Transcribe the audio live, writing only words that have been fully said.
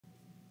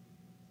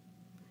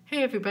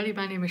Hey everybody,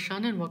 my name is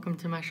Shauna and welcome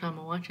to my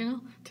Shauna Watch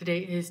channel. Today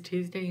is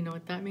Tuesday, you know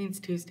what that means.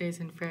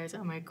 Tuesdays and Fridays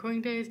are my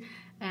recording days,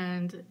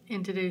 and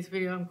in today's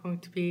video I'm going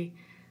to be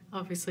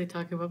obviously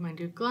talking about my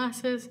new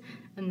glasses,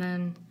 and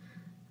then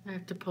I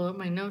have to pull up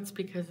my notes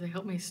because they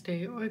help me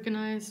stay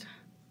organized.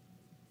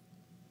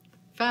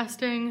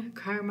 Fasting,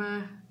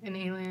 karma, and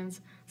aliens.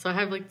 So I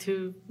have like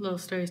two little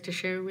stories to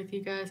share with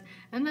you guys,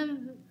 and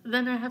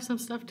then I have some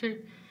stuff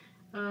to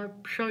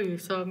show you.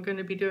 So I'm going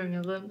to be doing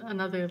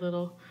another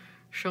little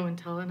show and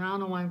tell, and I don't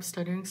know why I'm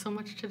stuttering so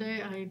much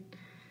today. I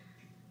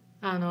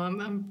don't know,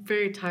 I'm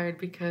very tired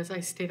because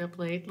I stayed up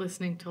late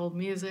listening to old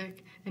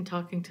music and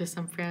talking to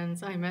some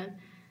friends. I met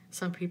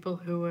some people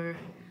who were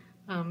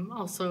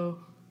also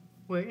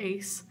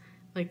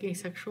like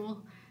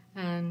asexual,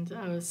 and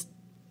I was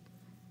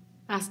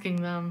asking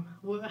them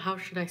how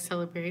should I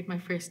celebrate my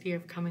first year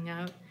of coming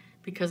out,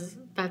 because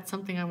that's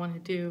something I want to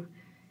do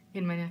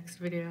in my next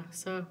video.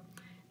 So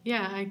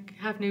yeah, I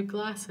have new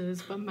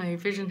glasses, but my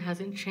vision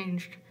hasn't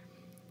changed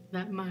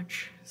that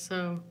much,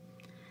 so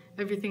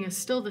everything is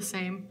still the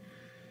same,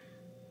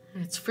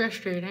 and it's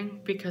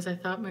frustrating because I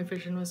thought my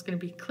vision was going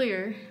to be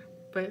clear,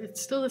 but it's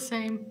still the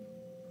same,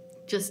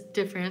 just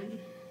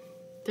different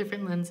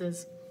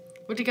lenses.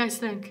 What do you guys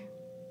think?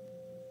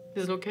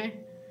 Is it okay?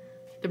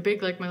 They're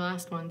big like my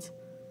last ones.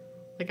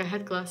 Like, I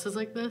had glasses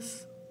like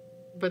this,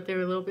 but they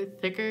were a little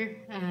bit thicker,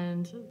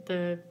 and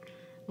the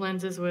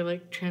lenses were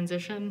like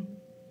transition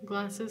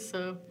glasses,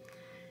 so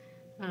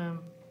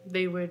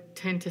they would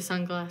turn to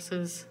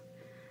sunglasses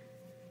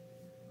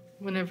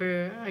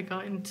whenever I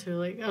got into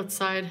like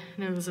outside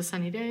and it was a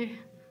sunny day.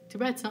 Too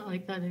bad it's not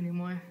like that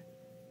anymore.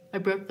 I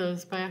broke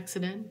those by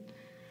accident.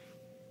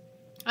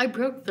 I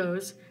broke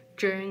those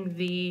during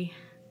the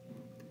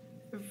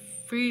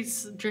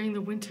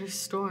winter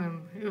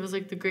storm. It was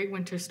like the Great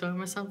Winter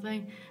Storm or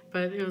something,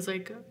 but it was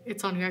like,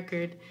 it's on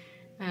record.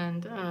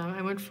 And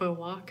I went for a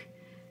walk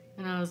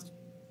and I was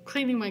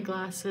cleaning my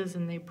glasses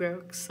and they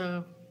broke,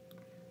 so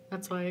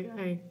that's why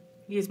I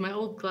used my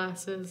old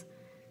glasses.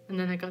 And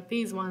then I got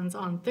these ones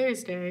on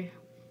Thursday.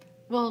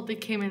 Well, they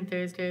came in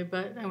Thursday,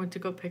 but I went to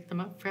go pick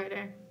them up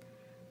Friday.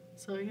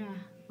 So yeah,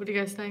 what do you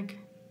guys think?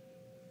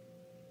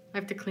 I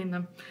have to clean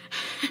them.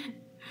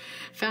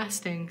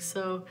 Fasting.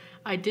 So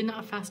I did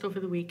not fast over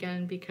the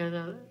weekend because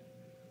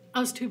I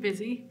was too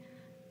busy.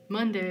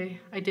 Monday,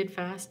 I did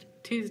fast.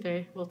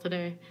 Tuesday, well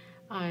today,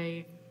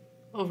 I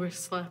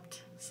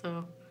overslept,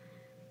 so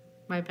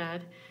my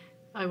bad.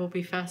 I will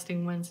be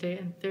fasting Wednesday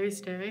and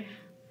Thursday.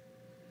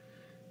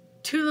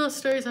 Two little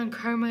stories on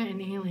karma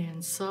and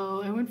aliens.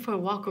 So I went for a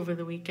walk over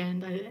the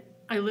weekend.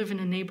 I live in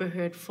a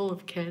neighborhood full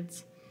of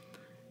kids,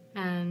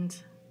 and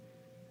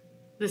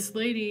this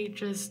lady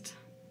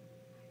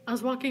I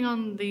was walking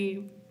on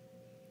the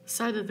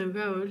side of the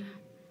road,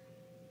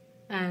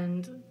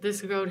 and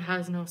this road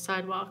has no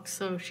sidewalks,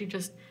 so she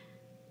just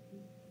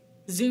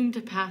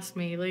zoomed past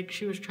me like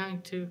she was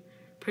trying to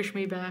push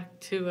me back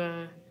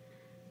to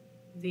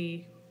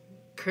the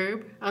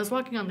curb. I was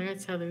walking on the right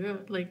side of the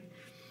road, like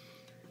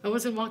I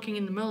wasn't walking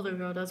in the middle of the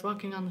road, I was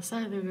walking on the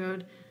side of the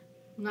road.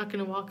 I'm not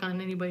gonna walk on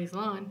anybody's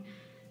lawn.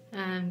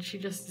 And she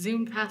just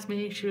zoomed past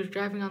me. She was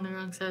driving on the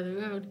wrong side of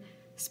the road,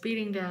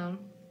 speeding down.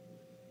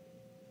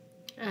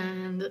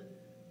 And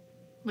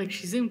like,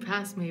 she zoomed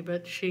past me,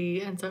 but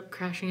she ends up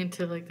crashing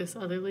into like this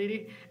other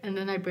lady, and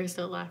then I burst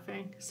out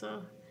laughing.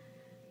 So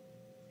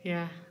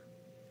yeah,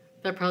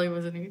 that probably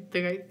wasn't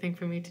the right thing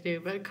for me to do,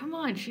 but come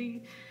on,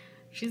 she's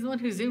the one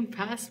who zoomed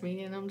past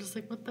me, and I'm just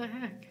like, what the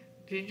heck?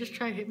 Did you just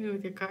try to hit me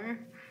with your car?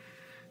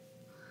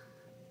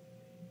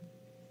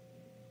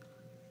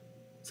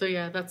 So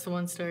yeah, that's the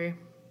one story.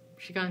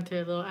 She got into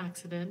a little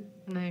accident,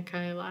 and then I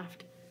kind of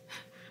laughed.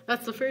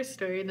 That's the first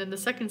story, and then the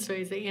second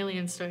story is the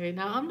alien story.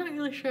 Now, I'm not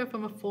really sure if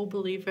I'm a full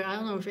believer. I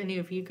don't know if any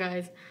of you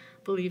guys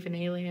believe in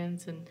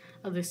aliens and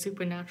other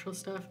supernatural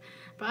stuff,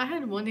 but I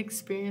had one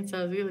experience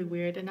that was really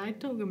weird, and I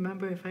don't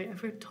remember if I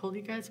ever told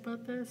you guys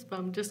about this, but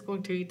I'm just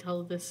going to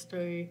retell this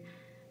story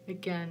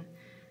again,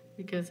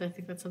 because I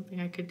think that's something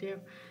I could do.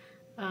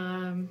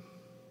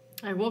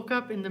 I woke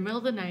up in the middle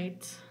of the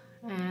night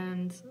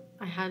and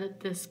I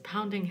had this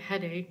pounding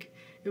headache.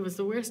 It was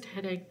the worst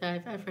headache that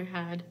I've ever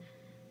had,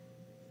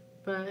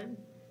 but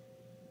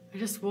I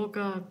just woke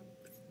up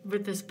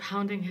with this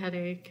pounding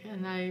headache,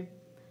 and I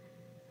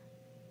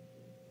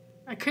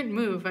couldn't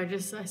move. I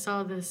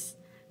saw this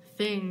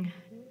thing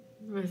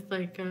with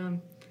like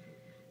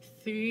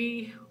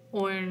 3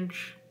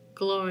 orange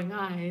glowing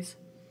eyes,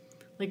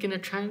 like in a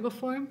triangle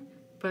form,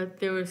 but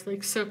there was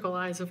like circle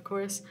eyes, of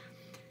course.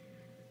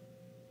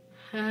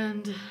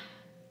 And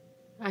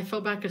I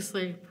fell back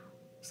asleep.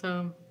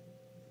 So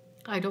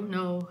I don't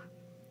know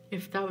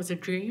if that was a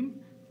dream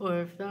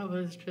or if that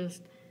was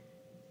just,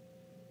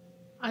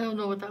 I don't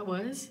know what that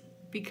was,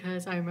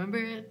 because I remember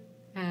it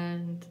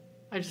and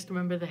I just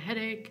remember the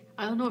headache.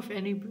 I don't know if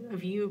any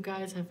of you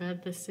guys have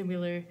had this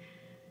similar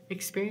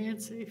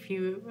experience. If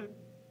you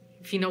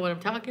know what I'm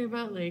talking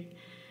about, like,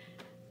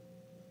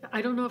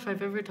 I don't know if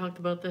I've ever talked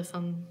about this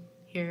on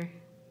here,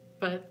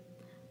 but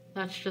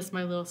that's just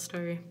my little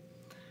story.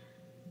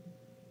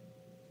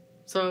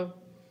 So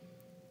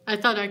I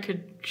thought I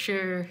could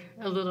share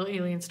a little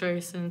alien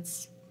story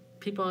since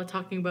people are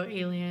talking about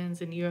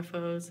aliens and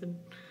UFOs, and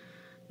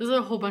there's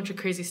a whole bunch of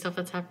crazy stuff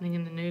that's happening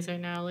in the news right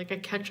now. Like, I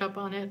catch up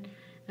on it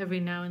every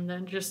now and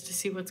then just to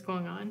see what's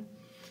going on.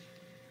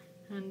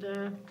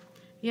 And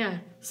yeah,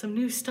 some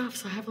new stuff.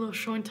 So I have a little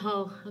show and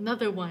tell,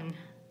 another one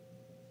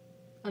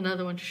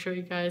to show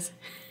you guys.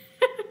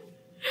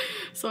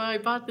 So I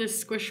bought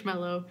this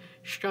Squishmallow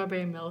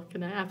strawberry milk,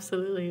 and I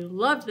absolutely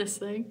love this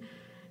thing.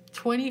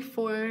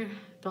 $24,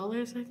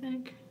 I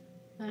think,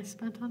 I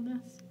spent on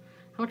this.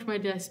 How much money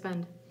did I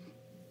spend?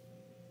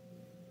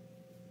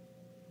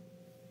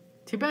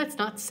 Too bad it's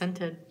not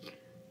scented.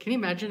 Can you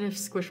imagine if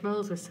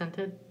Squishmallows were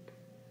scented?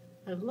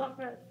 I love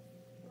it.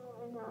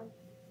 Oh my god.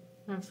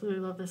 I absolutely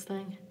love this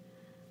thing.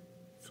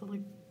 It's so like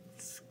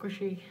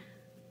squishy.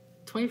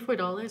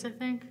 $24, I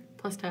think,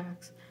 plus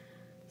tax.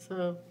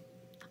 So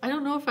I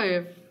don't know if I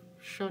have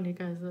shown you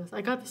guys this. I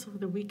got this over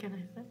the weekend,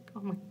 I think.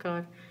 Oh my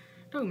god.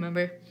 I don't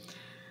remember.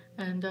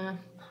 And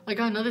I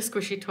got another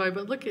squishy toy,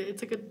 but look,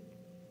 it's like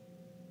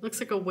looks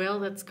like a whale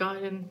that's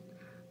gotten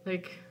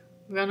like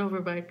run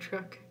over by a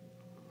truck.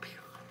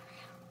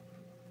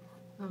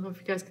 I don't know if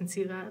you guys can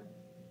see that.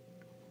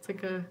 It's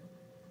like a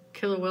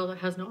killer whale that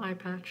has no eye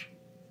patch.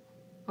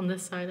 On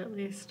this side, at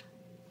least.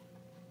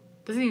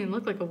 Doesn't even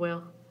look like a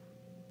whale.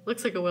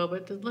 Looks like a whale,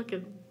 but look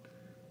at...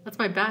 That's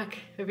my back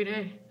every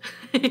day.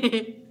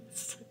 I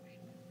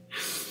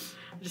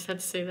just had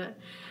to say that.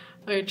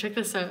 Alright, check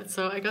this out.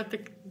 So I got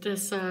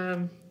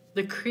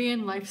the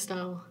Korean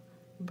lifestyle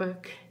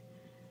book,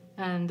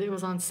 and it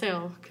was on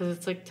sale because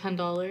it's like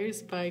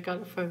 $10, but I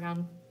got it for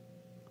around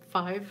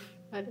 $5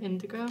 at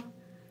Indigo. It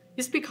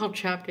used to be called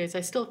Chapters.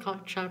 I still call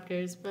it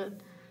Chapters, but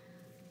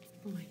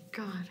oh my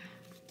god.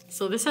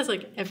 So this has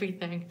like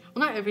everything.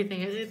 Well, not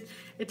everything.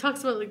 It talks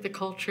about like the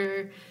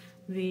culture,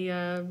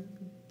 the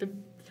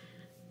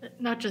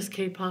not just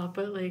K-pop,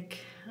 but like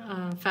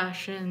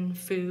fashion,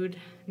 food,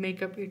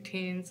 makeup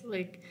routines,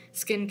 like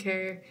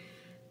skincare,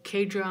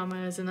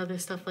 K-dramas, and other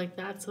stuff like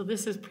that. So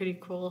this is pretty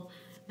cool.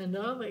 And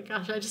oh my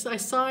gosh, I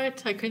saw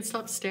it. I couldn't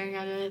stop staring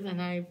at it,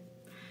 and I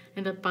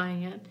ended up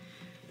buying it.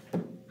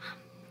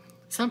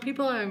 Some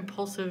people are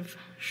impulsive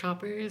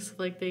shoppers.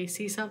 Like, they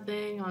see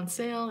something on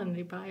sale and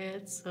they buy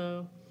it.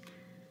 So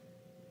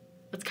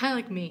that's kind of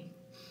like me.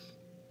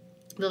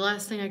 The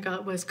last thing I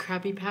got was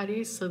Krabby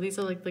Patties. So these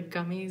are like the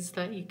gummies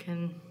that you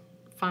can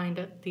find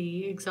at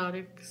the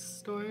exotic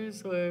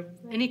stores or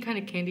any kind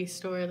of candy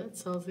store that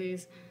sells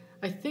these.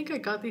 I think I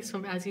got these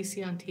from As You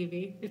See on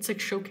TV. It's like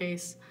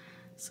Showcase.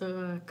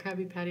 So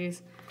Krabby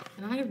Patties.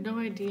 And I have no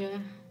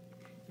idea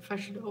if I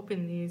should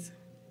open these.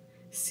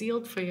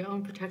 Sealed for your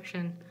own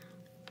protection.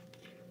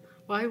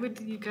 Why would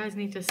you guys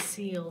need to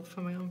seal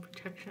for my own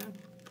protection?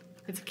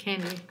 It's a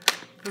candy.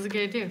 What's it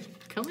gonna do?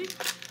 Kill me?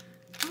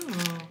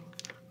 Oh.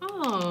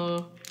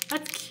 Oh,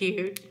 that's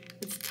cute.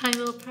 It's a tiny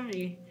little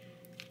patty.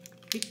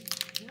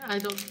 I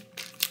don't...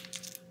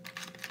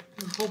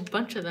 A whole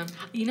bunch of them.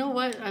 You know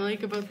what I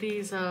like about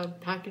these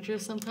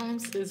packages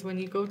sometimes is when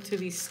you go to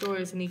these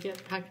stores and you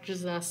get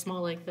packages that are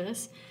small like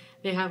this,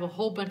 they have a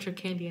whole bunch of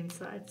candy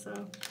inside.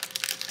 So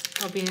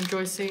I'll be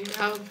enjoying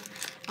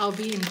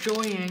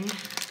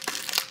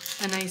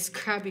a nice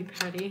Krabby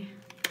Patty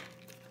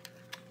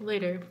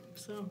later.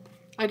 So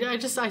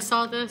I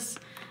saw this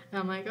and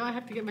I'm like, oh, I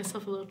have to get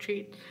myself a little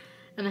treat.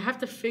 And I have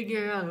to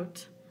figure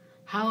out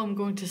how I'm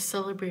going to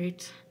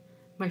celebrate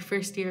my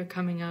first year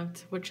coming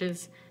out, which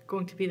is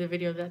going to be the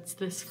video that's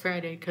this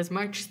Friday, because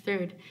March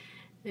 3rd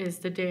is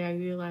the day I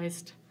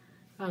realized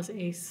I was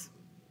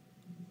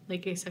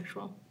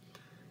asexual.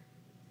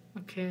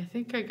 Okay, I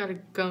think I gotta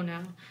go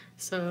now.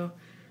 So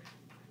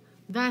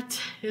that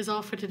is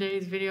all for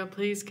today's video.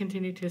 Please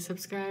continue to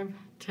subscribe,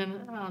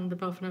 turn on the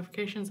bell for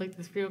notifications, like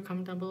this video,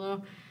 comment down below.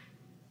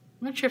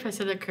 I'm not sure if I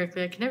said that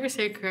correctly. I can never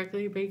say it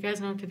correctly, but you guys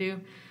know what to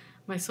do.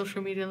 My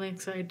social media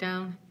links are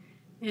down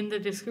in the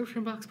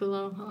description box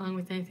below, along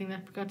with anything that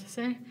I forgot to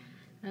say.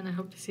 And I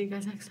hope to see you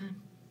guys next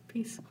time.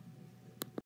 Peace.